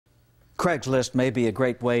Craigslist may be a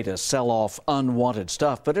great way to sell off unwanted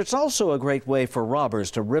stuff, but it's also a great way for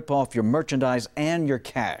robbers to rip off your merchandise and your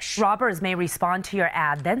cash. Robbers may respond to your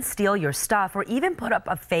ad, then steal your stuff, or even put up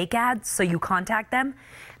a fake ad so you contact them.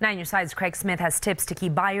 9 News 5's Craig Smith has tips to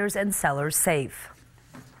keep buyers and sellers safe.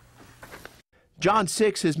 John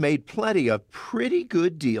 6 has made plenty of pretty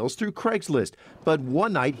good deals through Craigslist, but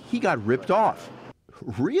one night he got ripped off.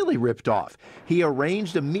 Really ripped off. He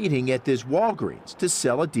arranged a meeting at this Walgreens to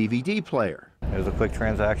sell a DVD player. It was a quick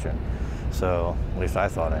transaction, so at least I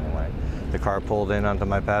thought anyway. The car pulled in onto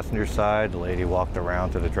my passenger side. The lady walked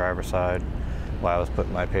around to the driver's side. While I was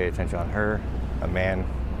putting my pay attention on her, a man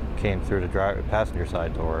came through the passenger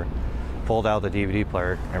side door, pulled out the DVD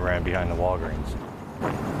player, and ran behind the Walgreens.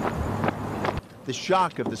 The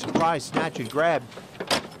shock of the surprise snatch and grab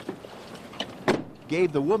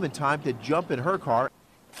gave the woman time to jump in her car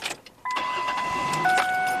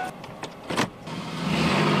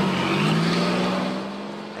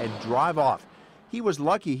and drive off. He was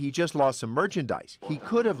lucky he just lost some merchandise. He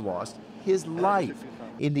could have lost his life.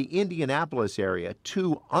 In the Indianapolis area,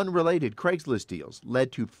 2 unrelated Craigslist deals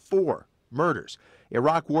led to 4 murders.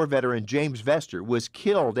 Iraq War veteran James Vester was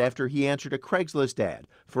killed after he answered a Craigslist ad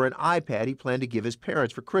for an iPad he planned to give his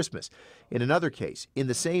parents for Christmas. In another case, in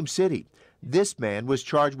the same city, this man was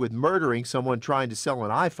charged with murdering someone trying to sell an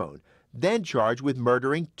iPhone, then charged with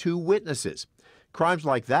murdering 2 witnesses. Crimes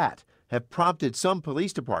like that have prompted some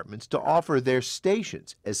police departments to offer their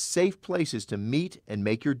stations as safe places to meet and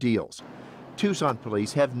make your deals. Tucson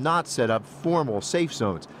police have not set up formal safe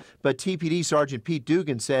zones, but TPD Sergeant Pete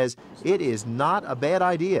Dugan says it is not a bad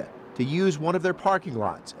idea to use one of their parking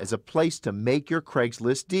lots as a place to make your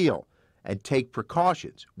Craigslist deal and take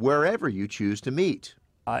precautions wherever you choose to meet.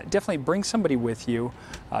 Definitely bring somebody with you.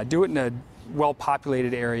 Do it in a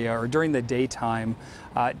well-populated area or during the daytime.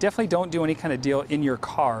 Definitely don't do any kind of deal in your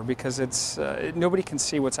car because nobody can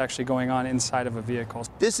see what's actually going on inside of a vehicle.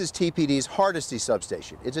 This is TPD's Hardesty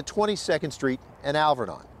substation. It's at 22nd Street and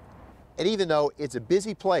Alvernon. And even though it's a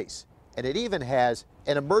busy place, and it even has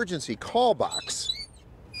an emergency call box,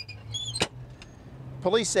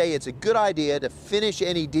 police say it's a good idea to finish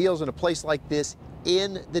any deals in a place like this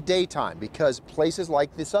in the daytime because places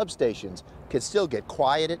like the substations can still get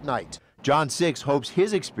quiet at night. John 6 hopes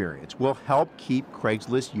his experience will help keep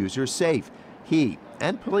Craigslist users safe. He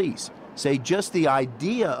and police say just the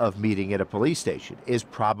idea of meeting at a police station is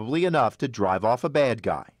probably enough to drive off a bad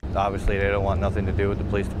guy. Obviously, they don't want nothing to do with the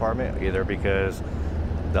police department, either because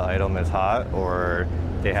the item is hot or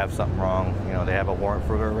they have something wrong. You know, they have a warrant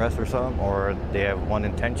for arrest or something, or they have one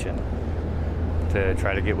intention to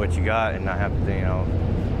try to get what you got and not have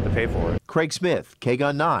to, to pay for it. Craig Smith,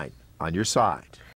 KGUN-9, on your side.